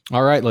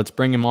All right, let's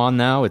bring him on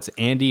now. It's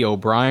Andy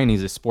O'Brien.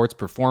 He's a sports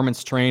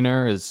performance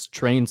trainer, has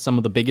trained some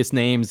of the biggest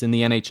names in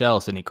the NHL: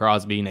 Sidney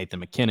Crosby,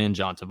 Nathan McKinnon,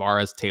 John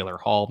Tavares, Taylor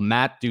Hall,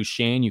 Matt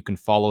Duchene. You can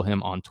follow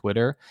him on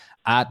Twitter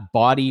at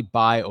Body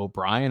by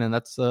O'Brien, and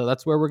that's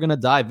where we're gonna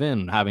dive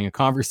in, having a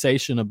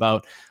conversation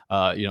about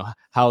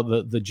how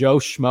the Joe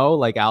Schmo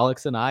like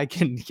Alex and I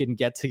can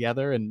get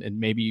together and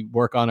maybe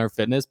work on our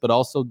fitness, but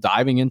also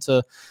diving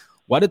into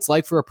what it's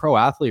like for a pro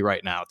athlete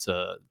right now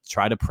to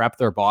try to prep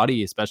their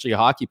body, especially a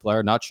hockey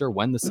player, not sure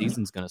when the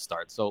season's going to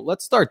start. So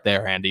let's start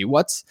there, Andy.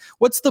 What's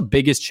the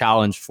biggest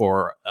challenge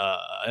for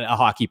a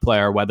hockey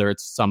player, whether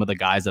it's some of the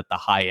guys at the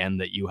high end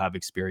that you have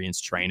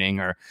experience training,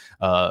 or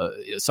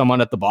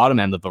someone at the bottom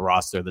end of the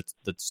roster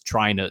that's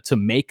trying to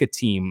make a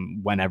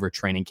team whenever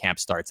training camp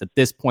starts at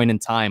this point in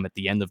time at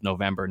the end of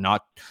November,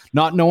 not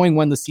knowing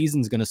when the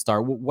season's going to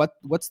start?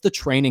 What's the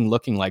training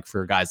looking like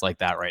for guys like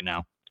that right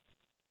now?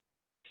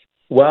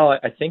 Well,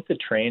 I think the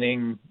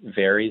training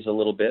varies a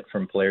little bit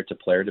from player to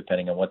player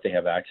depending on what they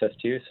have access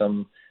to.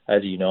 Some,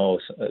 as you know,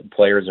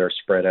 players are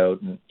spread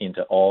out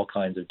into all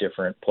kinds of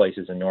different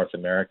places in North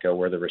America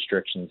where the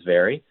restrictions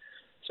vary.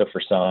 So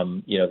for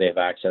some, they have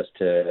access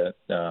to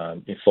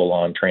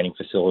full-on training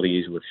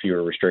facilities with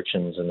fewer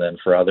restrictions, and then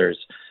for others,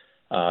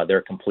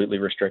 they're completely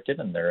restricted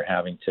and they're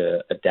having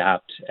to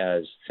adapt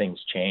as things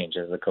change.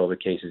 As the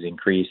COVID cases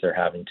increase, they're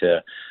having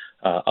to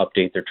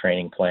update their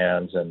training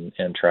plans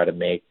and try to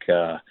make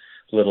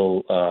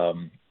little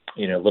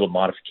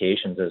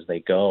modifications as they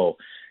go.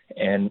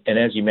 And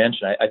as you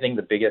mentioned, I think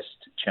the biggest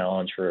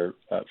challenge for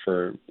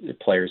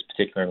players,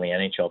 particularly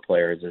NHL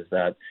players, is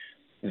that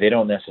they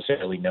don't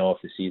necessarily know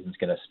if the season's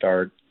going to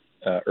start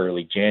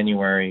early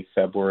January,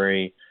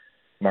 February,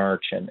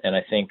 March. And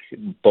I think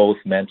both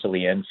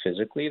mentally and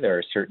physically, there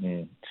are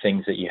certain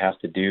things that you have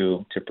to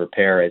do to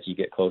prepare as you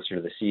get closer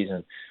to the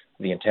season.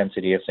 The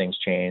intensity of things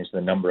change.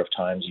 The number of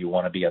times you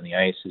want to be on the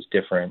ice is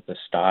different. The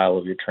style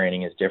of your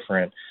training is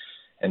different.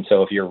 And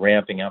so if you're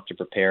ramping up to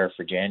prepare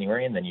for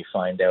January and then you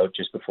find out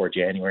just before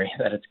January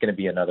that it's going to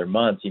be another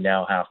month, you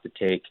now have to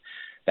take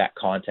that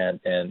content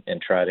and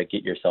try to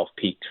get yourself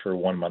peaked for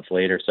 1 month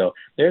later. So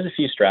there's a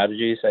few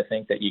strategies I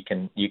think that you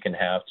can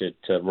have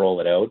to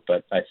roll it out.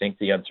 But I think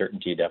the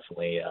uncertainty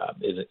definitely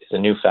is a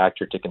new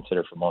factor to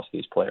consider for most of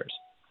these players.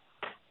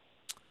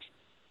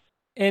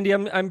 Andy,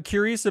 I'm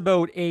curious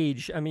about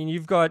age. I mean,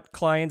 you've got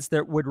clients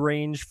that would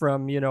range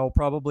from,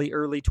 probably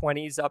early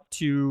 20s up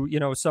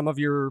to, some of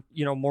your,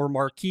 more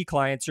marquee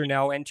clients are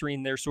now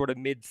entering their sort of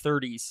mid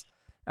 30s.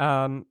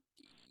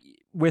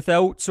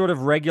 Without sort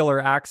of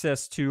regular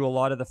access to a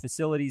lot of the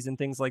facilities and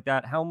things like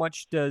that, how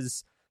much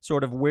does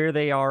sort of where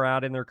they are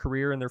at in their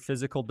career and their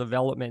physical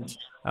development,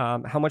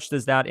 how much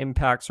does that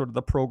impact sort of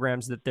the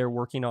programs that they're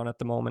working on at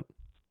the moment?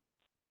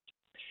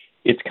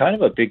 It's kind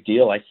of a big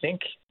deal. I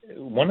think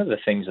one of the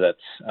things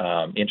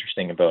that's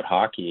interesting about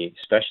hockey,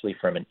 especially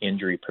from an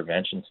injury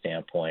prevention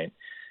standpoint,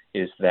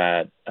 is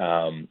that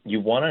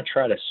you want to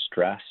try to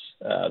stress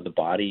the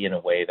body in a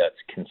way that's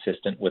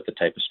consistent with the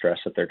type of stress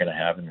that they're going to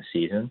have in the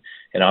season.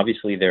 And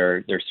obviously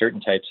there are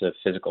certain types of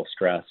physical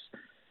stress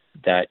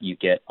that you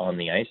get on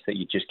the ice that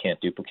you just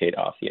can't duplicate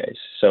off the ice.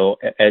 So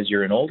as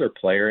you're an older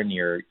player and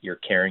you're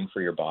caring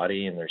for your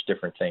body, and there's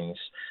different things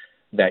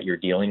that you're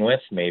dealing with.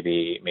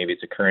 Maybe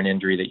it's a current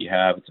injury that you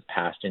have, it's a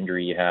past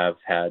injury you have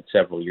had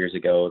several years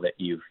ago that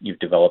you've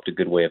developed a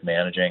good way of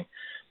managing.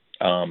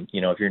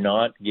 If you're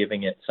not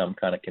giving it some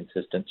kind of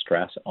consistent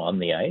stress on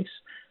the ice,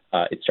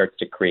 it starts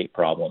to create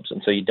problems.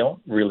 And so you don't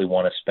really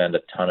want to spend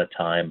a ton of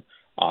time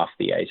off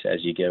the ice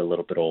as you get a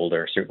little bit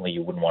older. Certainly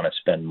you wouldn't want to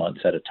spend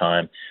months at a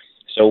time.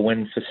 So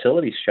when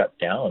facilities shut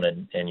down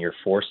and you're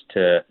forced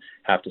to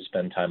have to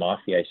spend time off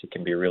the ice, it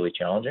can be really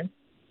challenging.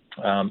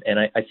 And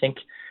I think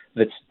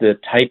that's the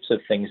types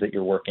of things that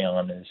you're working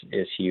on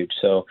is huge.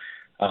 So,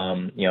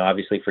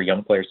 obviously for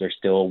young players, they're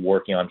still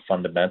working on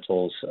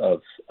fundamentals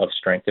of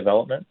strength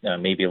development,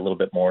 maybe a little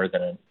bit more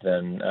than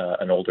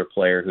an older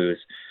player who's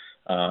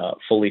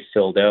fully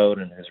filled out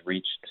and has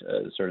reached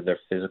sort of their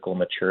physical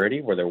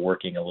maturity, where they're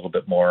working a little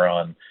bit more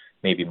on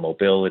maybe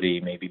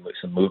mobility, maybe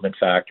some movement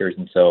factors.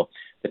 And so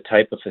the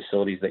type of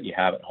facilities that you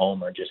have at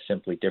home are just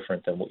simply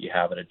different than what you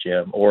have at a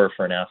gym, or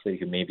for an athlete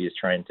who maybe is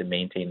trying to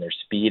maintain their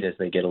speed as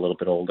they get a little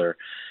bit older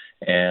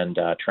and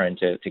trying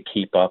to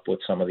keep up with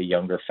some of the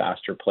younger,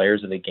 faster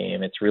players of the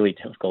game. It's really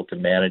difficult to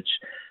manage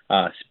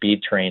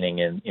speed training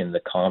in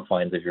the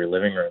confines of your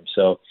living room.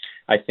 So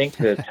I think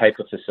the type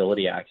of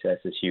facility access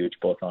is huge,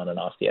 both on and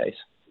off the ice.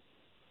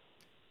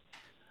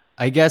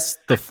 I guess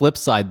the flip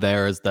side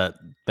there is that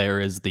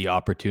there is the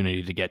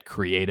opportunity to get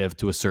creative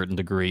to a certain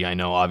degree. I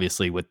know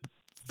obviously with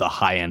the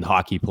high-end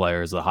hockey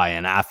players, the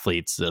high-end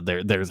athletes,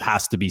 there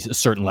has to be a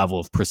certain level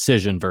of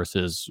precision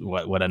versus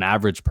what an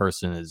average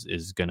person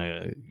is going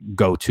to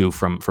go to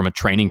from a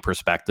training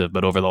perspective.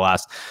 But over the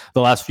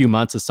last few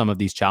months, as some of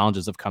these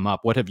challenges have come up,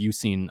 what have you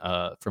seen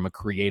from a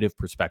creative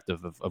perspective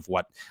of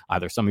what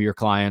either some of your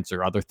clients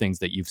or other things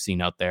that you've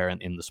seen out there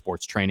in the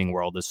sports training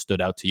world has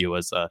stood out to you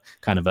as a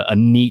kind of a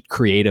neat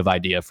creative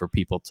idea for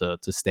people to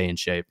stay in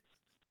shape?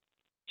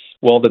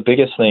 Well, the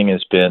biggest thing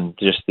has been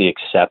just the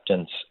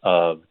acceptance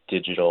of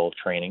digital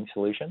training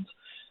solutions.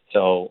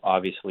 So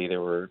obviously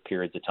there were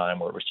periods of time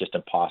where it was just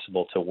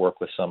impossible to work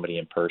with somebody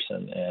in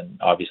person. And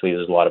obviously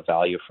there's a lot of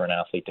value for an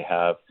athlete to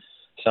have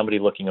somebody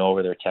looking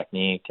over their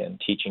technique and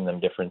teaching them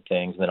different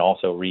things, and then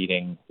also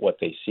reading what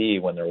they see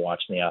when they're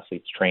watching the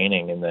athletes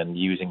training, and then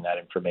using that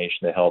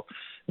information to help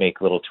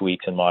make little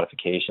tweaks and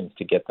modifications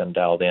to get them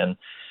dialed in.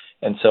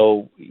 And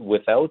so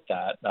without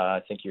that,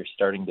 I think you're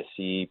starting to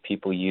see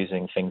people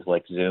using things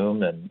like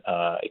Zoom and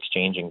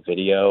exchanging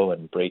video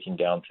and breaking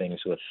down things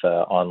with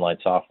online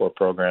software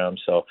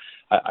programs. So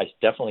I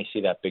definitely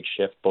see that big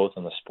shift both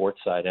on the sports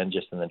side and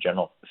just in the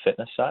general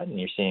fitness side. And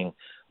you're seeing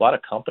a lot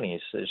of companies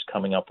just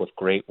coming up with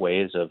great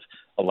ways of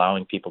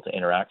allowing people to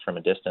interact from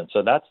a distance.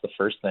 So that's the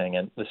first thing.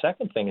 And the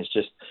second thing is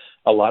just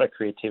a lot of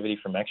creativity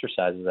from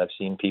exercises. I've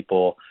seen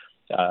people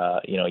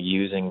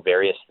using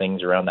various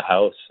things around the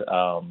house,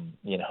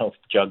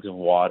 jugs of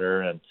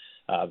water and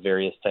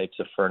various types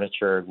of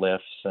furniture,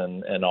 lifts,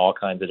 and all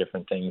kinds of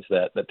different things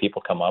that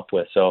people come up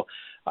with. So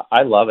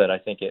I love it. I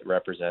think it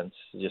represents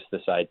just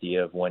this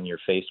idea of when you're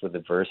faced with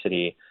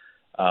adversity,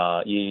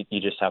 you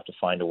just have to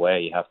find a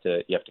way. You have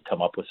to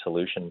come up with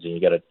solutions, and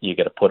you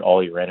gotta put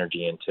all your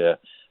energy into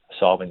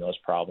solving those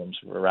problems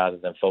rather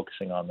than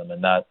focusing on them.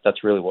 And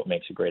that's really what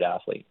makes a great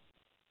athlete.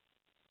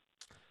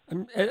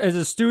 As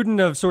a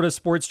student of sort of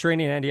sports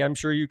training, Andy, I'm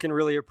sure you can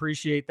really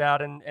appreciate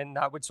that. And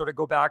that would sort of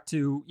go back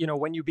to,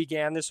 when you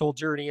began this whole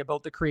journey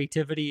about the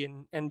creativity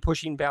and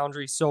pushing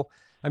boundaries. So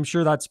I'm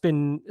sure that's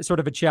been sort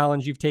of a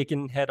challenge you've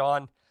taken head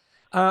on.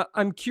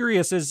 I'm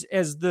curious,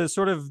 as the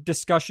sort of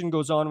discussion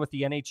goes on with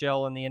the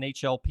NHL and the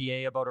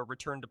NHLPA about a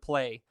return to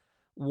play,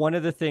 one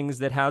of the things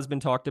that has been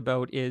talked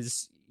about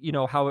is,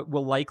 how it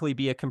will likely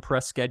be a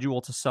compressed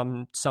schedule to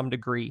some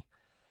degree.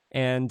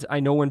 And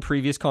I know in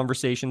previous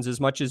conversations, as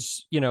much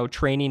as,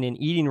 training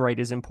and eating right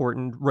is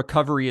important,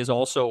 recovery is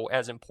also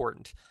as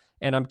important.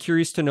 And I'm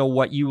curious to know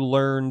what you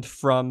learned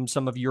from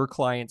some of your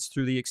clients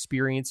through the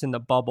experience in the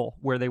bubble,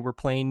 where they were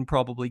playing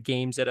probably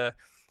games at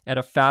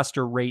a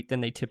faster rate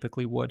than they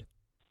typically would.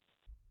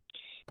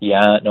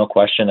 Yeah, no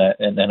question.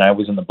 And I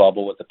was in the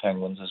bubble with the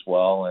Penguins as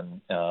well,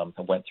 and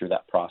I went through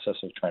that process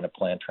of trying to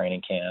plan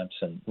training camps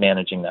and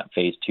managing that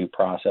phase 2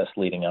 process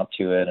leading up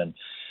to it, and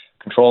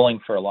controlling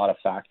for a lot of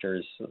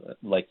factors,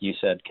 like you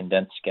said,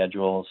 condensed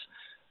schedules,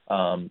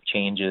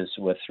 changes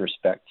with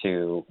respect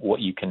to what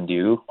you can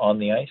do on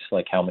the ice,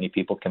 like how many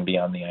people can be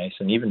on the ice,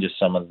 and even just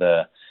some of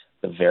the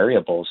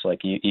variables, like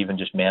even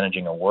just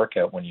managing a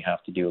workout when you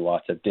have to do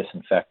lots of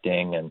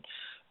disinfecting and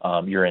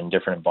you're in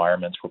different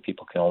environments where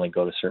people can only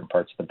go to certain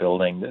parts of the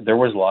building. There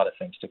was a lot of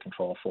things to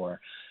control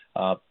for.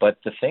 But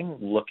the thing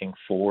looking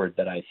forward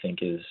that I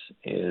think is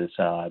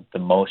the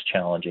most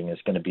challenging is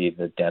going to be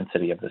the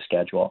density of the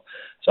schedule.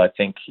 So I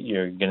think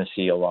you're going to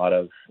see a lot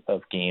of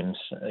games,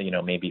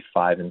 maybe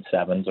 5 and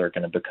 7s are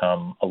going to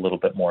become a little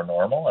bit more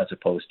normal, as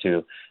opposed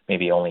to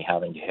maybe only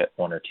having to hit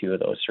 1 or 2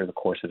 of those through the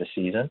course of a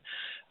season.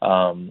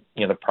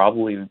 There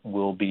probably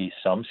will be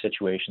some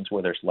situations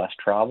where there's less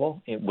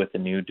travel with the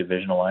new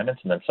division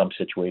alignments, and then some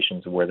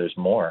situations where there's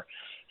more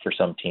for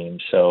some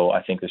teams. So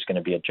I think there's going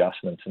to be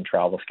adjustments in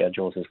travel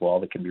schedules as well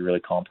that can be really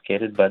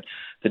complicated. But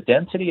the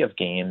density of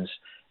games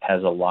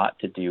has a lot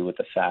to do with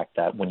the fact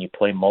that when you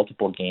play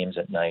multiple games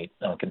at night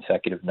on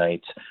consecutive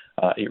nights,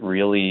 it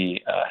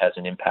really has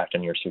an impact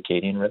on your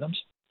circadian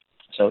rhythms.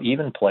 So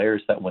even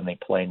players that when they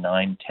play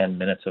 9-10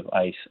 minutes of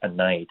ice a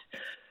night,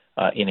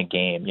 in a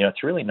game,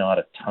 it's really not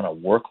a ton of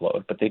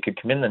workload, but they could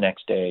come in the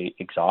next day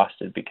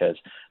exhausted because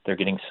they're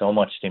getting so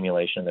much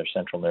stimulation in their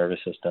central nervous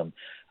system.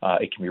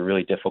 It can be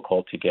really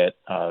difficult to get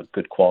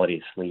good quality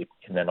of sleep,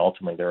 and then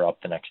ultimately they're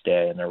up the next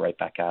day and they're right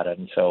back at it.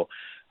 And so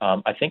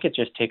I think it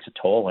just takes a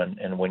toll,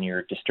 and when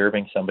you're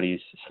disturbing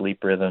somebody's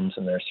sleep rhythms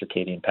and their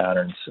circadian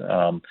patterns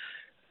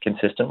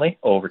consistently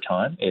over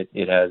time,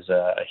 it has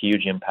a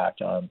huge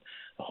impact on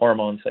the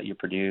hormones that you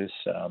produce,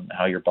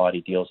 how your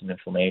body deals with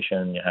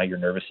inflammation, how your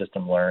nervous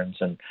system learns.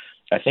 And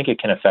I think it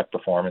can affect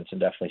performance and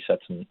definitely set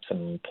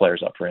some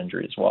players up for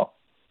injury as well.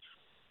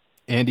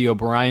 Andy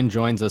O'Brien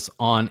joins us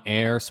on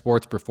air,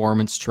 sports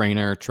performance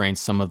trainer,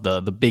 trains some of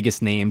the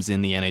biggest names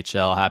in the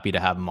NHL. Happy to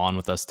have him on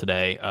with us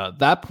today.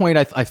 That point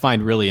I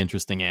find really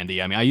interesting,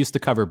 Andy. I mean, I used to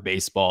cover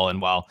baseball, and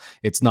while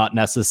it's not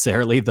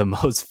necessarily the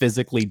most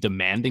physically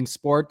demanding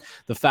sport,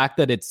 the fact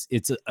that it's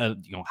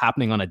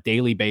happening on a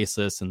daily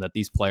basis and that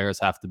these players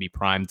have to be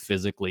primed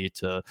physically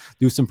to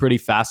do some pretty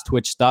fast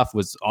twitch stuff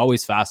was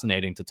always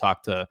fascinating to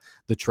talk to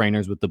the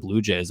trainers with the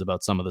Blue Jays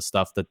about some of the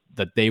stuff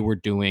that they were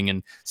doing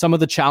and some of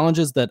the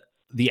challenges that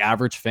the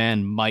average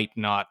fan might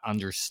not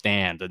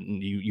understand.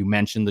 And you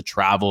mentioned the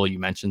travel, you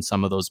mentioned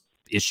some of those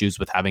issues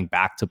with having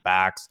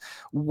back-to-backs.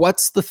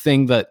 What's the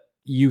thing that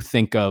you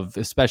think of,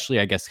 especially,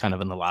 I guess, kind of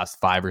in the last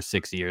 5 or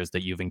 6 years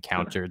that you've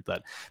encountered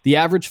that the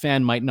average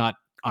fan might not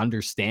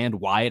understand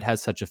why it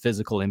has such a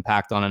physical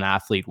impact on an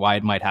athlete, why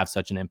it might have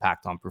such an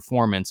impact on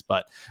performance.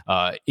 But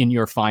in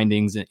your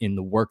findings, in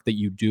the work that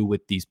you do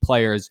with these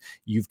players,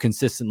 you've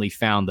consistently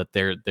found that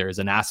there's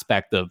an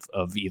aspect of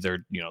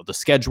either, the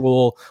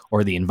schedule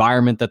or the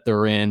environment that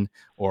they're in,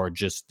 or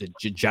just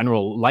the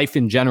general life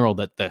in general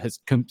that has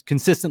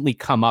consistently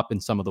come up in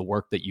some of the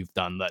work that you've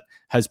done that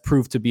has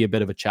proved to be a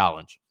bit of a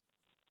challenge.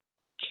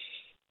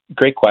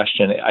 Great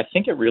question. I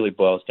think it really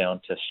boils down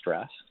to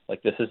stress.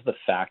 Like, this is the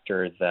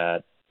factor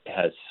that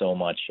has so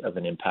much of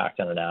an impact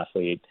on an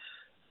athlete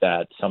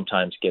that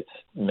sometimes gets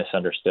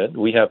misunderstood.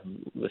 We have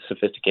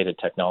sophisticated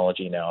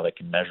technology now that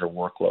can measure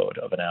workload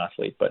of an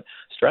athlete, but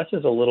stress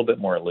is a little bit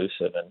more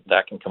elusive, and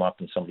that can come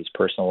up in somebody's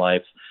personal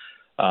life.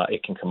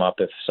 It can come up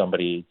if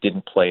somebody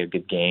didn't play a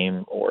good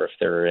game, or if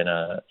they're in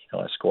a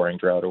scoring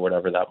drought, or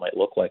whatever that might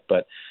look like.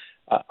 But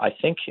I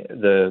think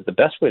the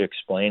best way to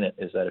explain it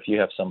is that if you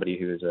have somebody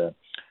who's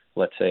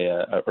let's say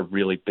a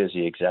really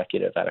busy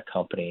executive at a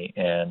company,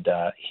 and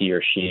he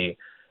or she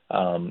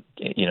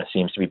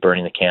seems to be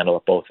burning the candle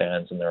at both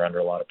ends, and they're under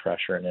a lot of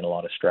pressure and in a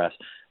lot of stress.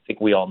 I think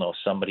we all know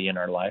somebody in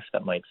our life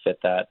that might fit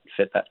that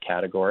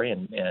category,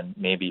 and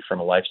maybe from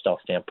a lifestyle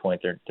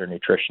standpoint, their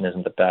nutrition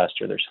isn't the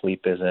best, or their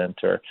sleep isn't,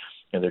 or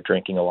they're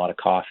drinking a lot of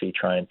coffee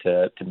trying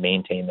to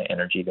maintain the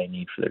energy they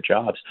need for their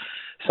jobs.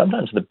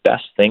 Sometimes the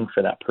best thing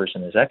for that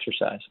person is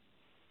exercise.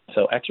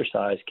 So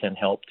exercise can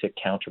help to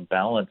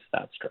counterbalance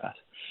that stress,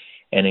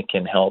 and it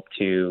can help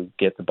to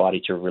get the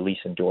body to release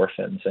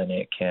endorphins, and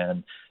it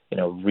can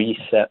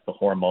reset the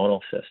hormonal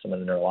system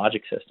and the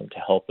neurologic system to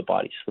help the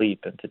body sleep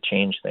and to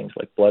change things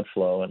like blood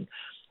flow and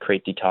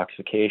create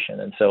detoxification.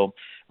 And so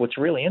what's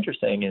really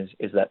interesting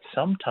is that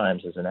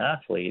sometimes as an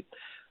athlete,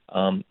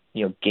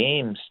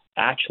 games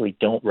actually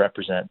don't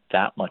represent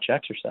that much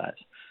exercise.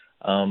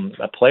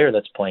 A player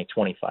that's playing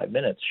 25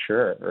 minutes,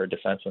 sure, or a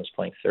defenseman's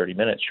playing 30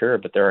 minutes, sure,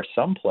 but there are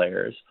some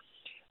players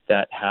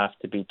that have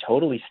to be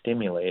totally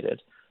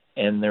stimulated,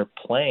 and they're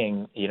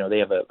playing, they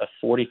have a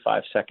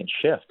 45-second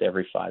shift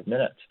every 5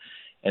 minutes.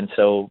 And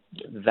so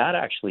that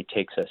actually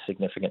takes a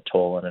significant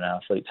toll on an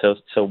athlete.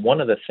 So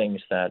one of the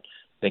things that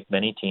I think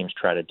many teams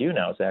try to do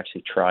now is they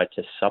actually try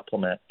to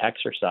supplement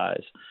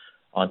exercise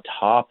on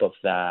top of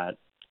that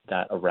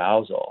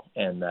arousal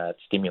and that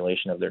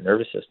stimulation of their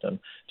nervous system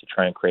to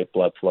try and create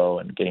blood flow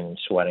and getting them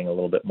sweating a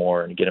little bit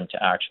more and get them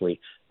to actually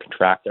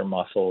contract their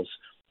muscles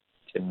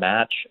to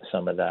match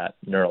some of that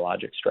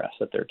neurologic stress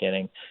that they're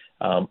getting,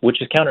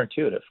 which is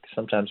counterintuitive.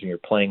 Sometimes when you're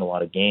playing a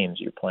lot of games,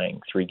 you're playing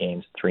 3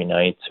 games in 3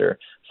 nights or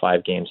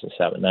 5 games in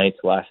 7 nights.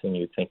 The last thing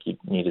you think you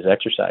need is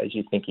exercise.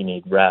 You think you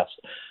need rest.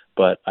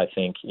 But I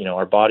think,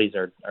 our bodies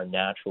are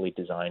naturally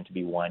designed to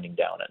be winding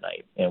down at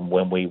night. And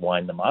when we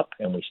wind them up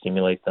and we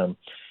stimulate them,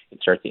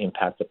 it starts to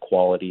impact the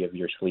quality of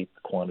your sleep,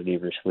 the quantity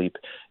of your sleep,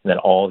 and then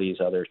all these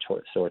other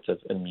sorts of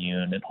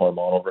immune and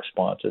hormonal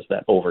responses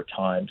that over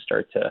time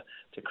start to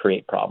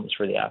create problems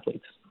for the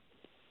athletes.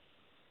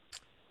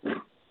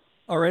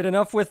 All right,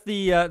 enough with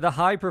the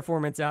high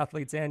performance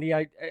athletes, Andy.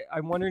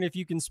 I'm wondering if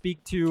you can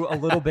speak to a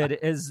little bit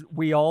as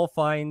we all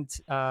find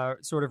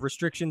sort of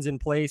restrictions in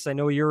place. I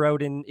know you're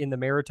out in the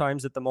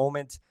Maritimes at the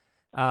moment.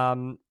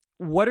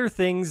 What are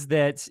things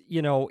that,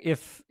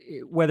 if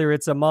whether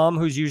it's a mom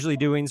who's usually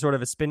doing sort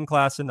of a spin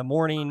class in the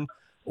morning,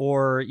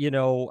 or,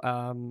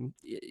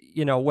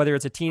 whether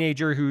it's a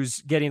teenager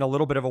who's getting a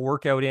little bit of a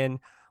workout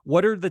in,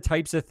 what are the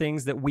types of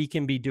things that we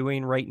can be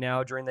doing right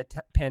now during the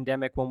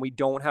pandemic when we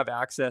don't have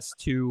access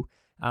to,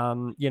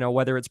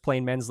 whether it's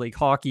playing men's league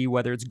hockey,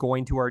 whether it's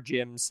going to our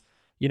gyms,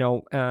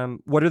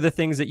 what are the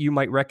things that you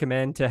might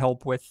recommend to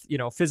help with,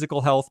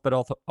 physical health, but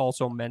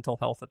also mental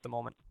health at the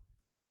moment?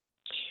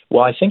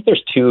 Well, I think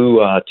there's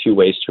two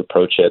ways to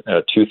approach it,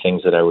 2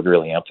 things that I would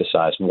really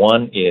emphasize.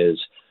 One is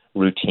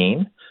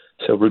routine.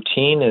 So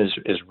routine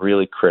is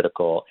really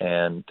critical,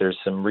 and there's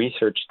some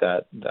research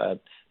that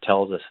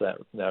tells us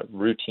that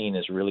routine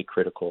is really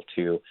critical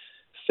to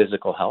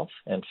physical health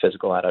and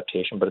physical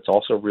adaptation, but it's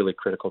also really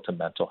critical to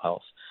mental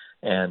health.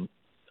 And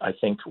I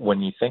think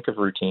when you think of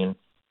routine,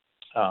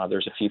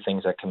 there's a few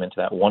things that come into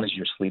that. One is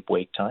your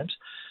sleep-wake times.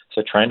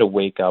 So trying to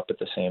wake up at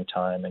the same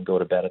time and go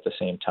to bed at the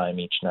same time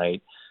each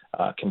night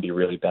can be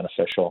really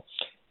beneficial.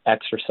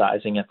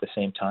 Exercising at the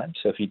same time.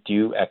 So if you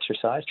do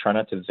exercise, try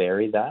not to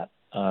vary that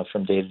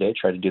from day to day.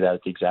 Try to do that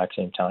at the exact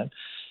same time.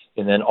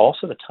 And then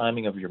also the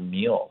timing of your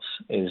meals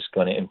is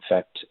going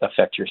to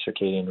affect your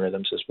circadian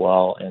rhythms as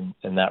well,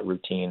 and that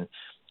routine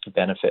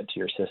benefit to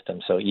your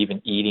system. So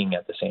even eating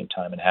at the same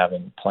time and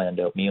having planned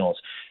out meals.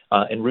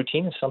 And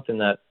routine is something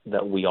that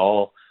we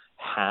all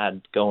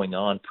had going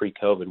on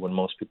pre-COVID when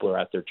most people are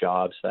at their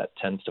jobs. That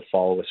tends to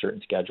follow a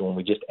certain schedule, and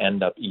we just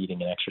end up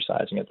eating and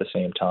exercising at the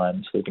same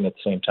time, sleeping at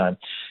the same time.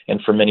 And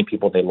for many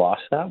people, they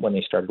lost that when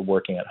they started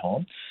working at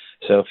home.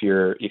 So if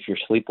your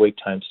sleep-wake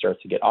time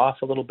starts to get off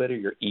a little bit, or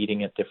you're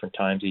eating at different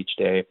times each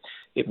day,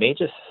 it may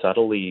just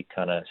subtly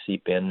kind of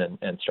seep in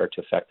and start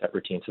to affect that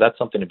routine. So that's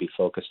something to be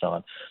focused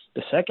on.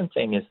 The second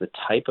thing is the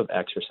type of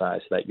exercise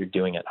that you're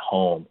doing at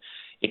home.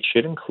 It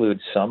should include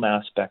some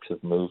aspects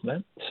of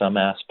movement, some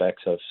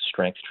aspects of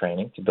strength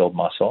training to build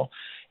muscle,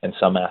 and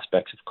some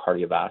aspects of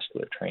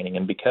cardiovascular training.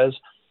 And because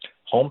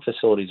home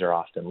facilities are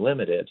often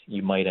limited,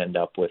 you might end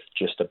up with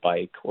just a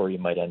bike, or you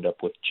might end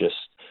up with just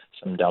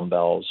some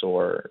dumbbells,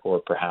 or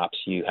perhaps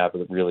you have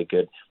a really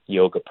good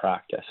yoga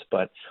practice.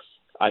 But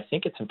I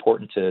think it's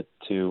important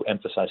to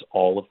emphasize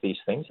all of these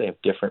things. They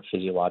have different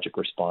physiologic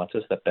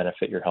responses that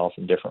benefit your health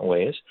in different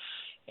ways.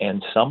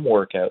 And some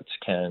workouts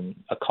can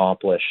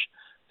accomplish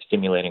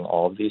stimulating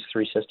all of these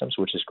three systems,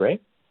 which is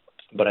great.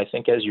 But I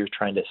think as you're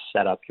trying to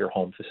set up your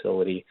home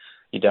facility,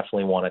 you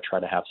definitely want to try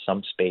to have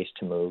some space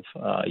to move.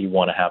 You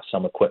want to have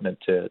some equipment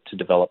to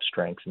develop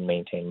strength and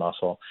maintain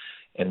muscle.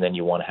 And then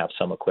you want to have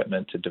some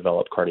equipment to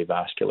develop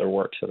cardiovascular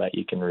work so that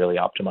you can really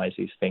optimize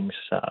these things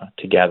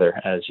together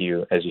as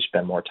you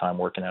spend more time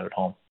working out at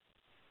home.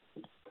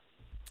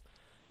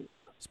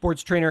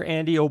 Sports trainer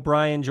Andy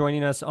O'Brien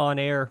joining us on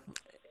air.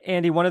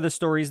 Andy, one of the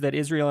stories that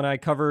Israel and I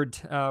covered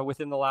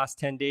within the last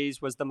 10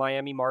 days was the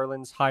Miami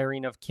Marlins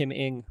hiring of Kim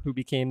Ng, who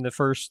became the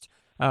first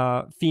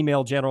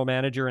female general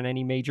manager in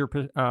any major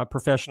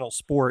professional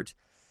sport.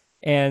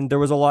 And there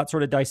was a lot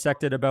sort of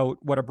dissected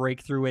about what a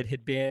breakthrough it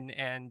had been,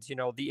 and, you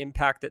know, the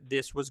impact that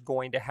this was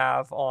going to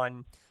have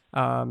on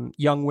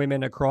young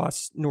women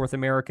across North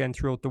America and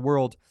throughout the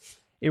world.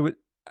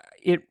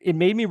 It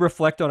made me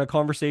reflect on a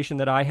conversation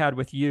that I had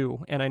with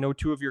you, and I know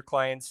two of your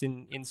clients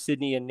in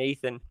Sydney and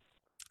Nathan.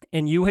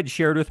 And you had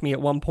shared with me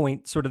at one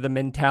point sort of the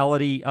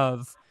mentality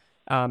of,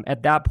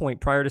 at that point,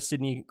 prior to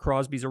Sidney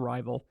Crosby's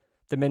arrival,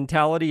 the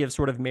mentality of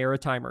sort of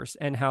Maritimers,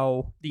 and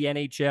how the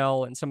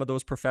NHL and some of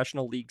those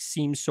professional leagues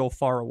seem so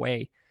far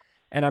away.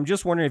 And I'm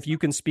just wondering if you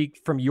can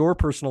speak from your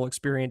personal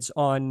experience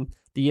on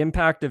the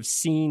impact of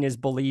seeing is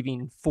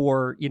believing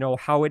for, you know,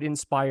 how it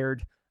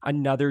inspired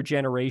another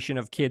generation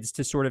of kids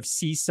to sort of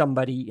see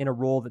somebody in a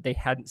role that they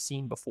hadn't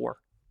seen before.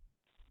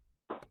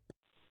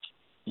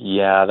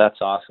 Yeah,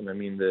 that's awesome. I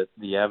mean,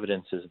 the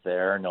evidence is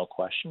there, no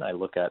question. I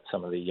look at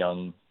some of the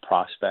young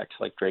prospects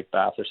like Drake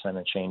Batherson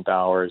and Shane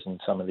Bowers, and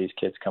some of these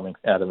kids coming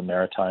out of the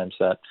Maritimes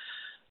that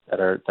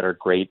are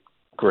great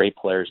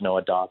players.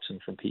 Noah Dobson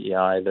from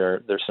PEI.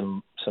 There's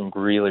some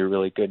really,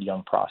 really good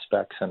young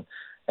prospects,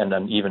 and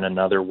then even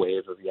another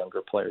wave of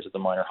younger players at the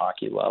minor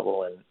hockey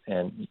level.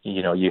 And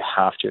you know, you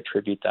have to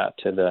attribute that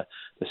to the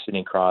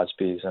Sidney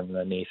Crosbys and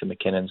the Nathan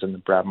MacKinnons and the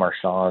Brad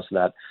Marchands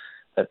that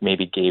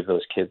maybe gave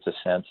those kids a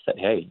sense that,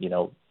 hey, you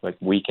know, like,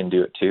 we can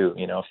do it too.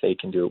 You know, if they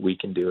can do it, we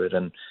can do it.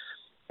 And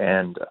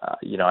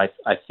you know,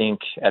 I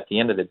think at the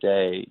end of the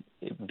day,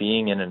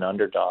 being in an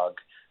underdog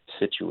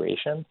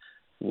situation,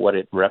 what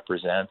it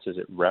represents is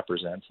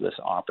this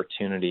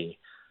opportunity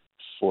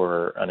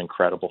for an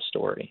incredible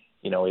story.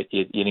 You know, it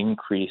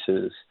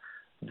increases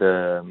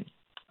the,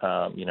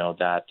 you know,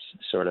 that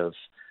sort of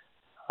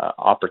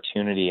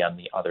opportunity on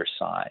the other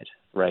side,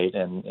 right?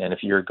 And if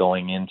you're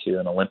going into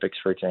an Olympics,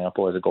 for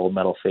example, as a gold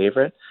medal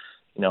favorite,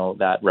 you know,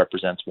 that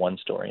represents one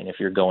story. And if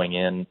you're going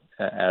in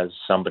as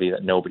somebody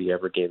that nobody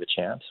ever gave a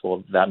chance,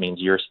 well, that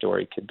means your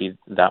story could be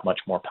that much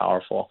more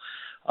powerful.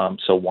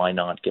 So why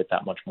not get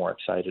that much more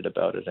excited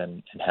about it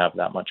and have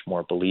that much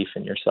more belief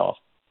in yourself?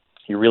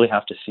 You really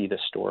have to see the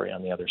story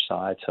on the other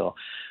side. So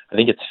I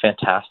think it's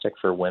fantastic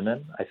for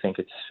women. I think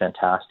it's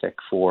fantastic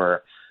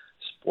for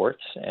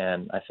sports.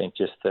 And I think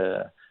just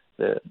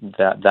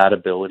that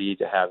ability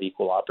to have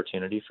equal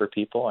opportunity for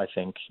people, I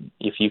think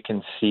if you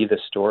can see the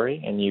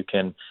story and you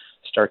can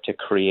start to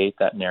create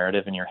that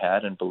narrative in your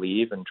head and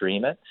believe and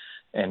dream it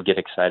and get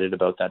excited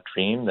about that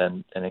dream,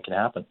 then it can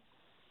happen.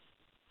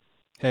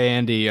 Hey,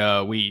 Andy,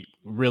 we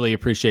really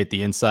appreciate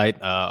the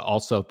insight.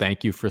 Also,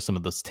 thank you for some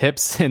of those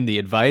tips and the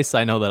advice.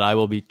 I know that I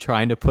will be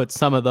trying to put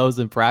some of those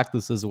in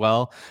practice as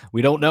well.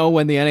 We don't know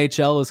when the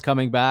NHL is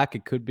coming back.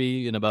 It could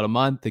be in about a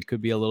month. It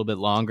could be a little bit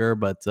longer,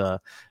 but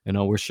you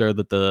know, we're sure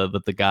that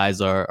the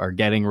guys are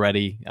getting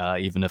ready,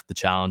 even if the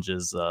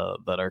challenges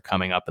that are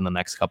coming up in the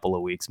next couple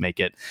of weeks make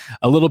it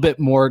a little bit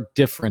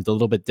different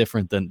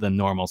than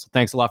normal. So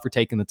thanks a lot for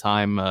taking the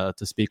time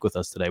to speak with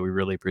us today. We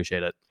really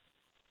appreciate it.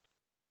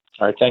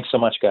 All right. Thanks so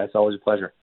much, guys. Always a pleasure.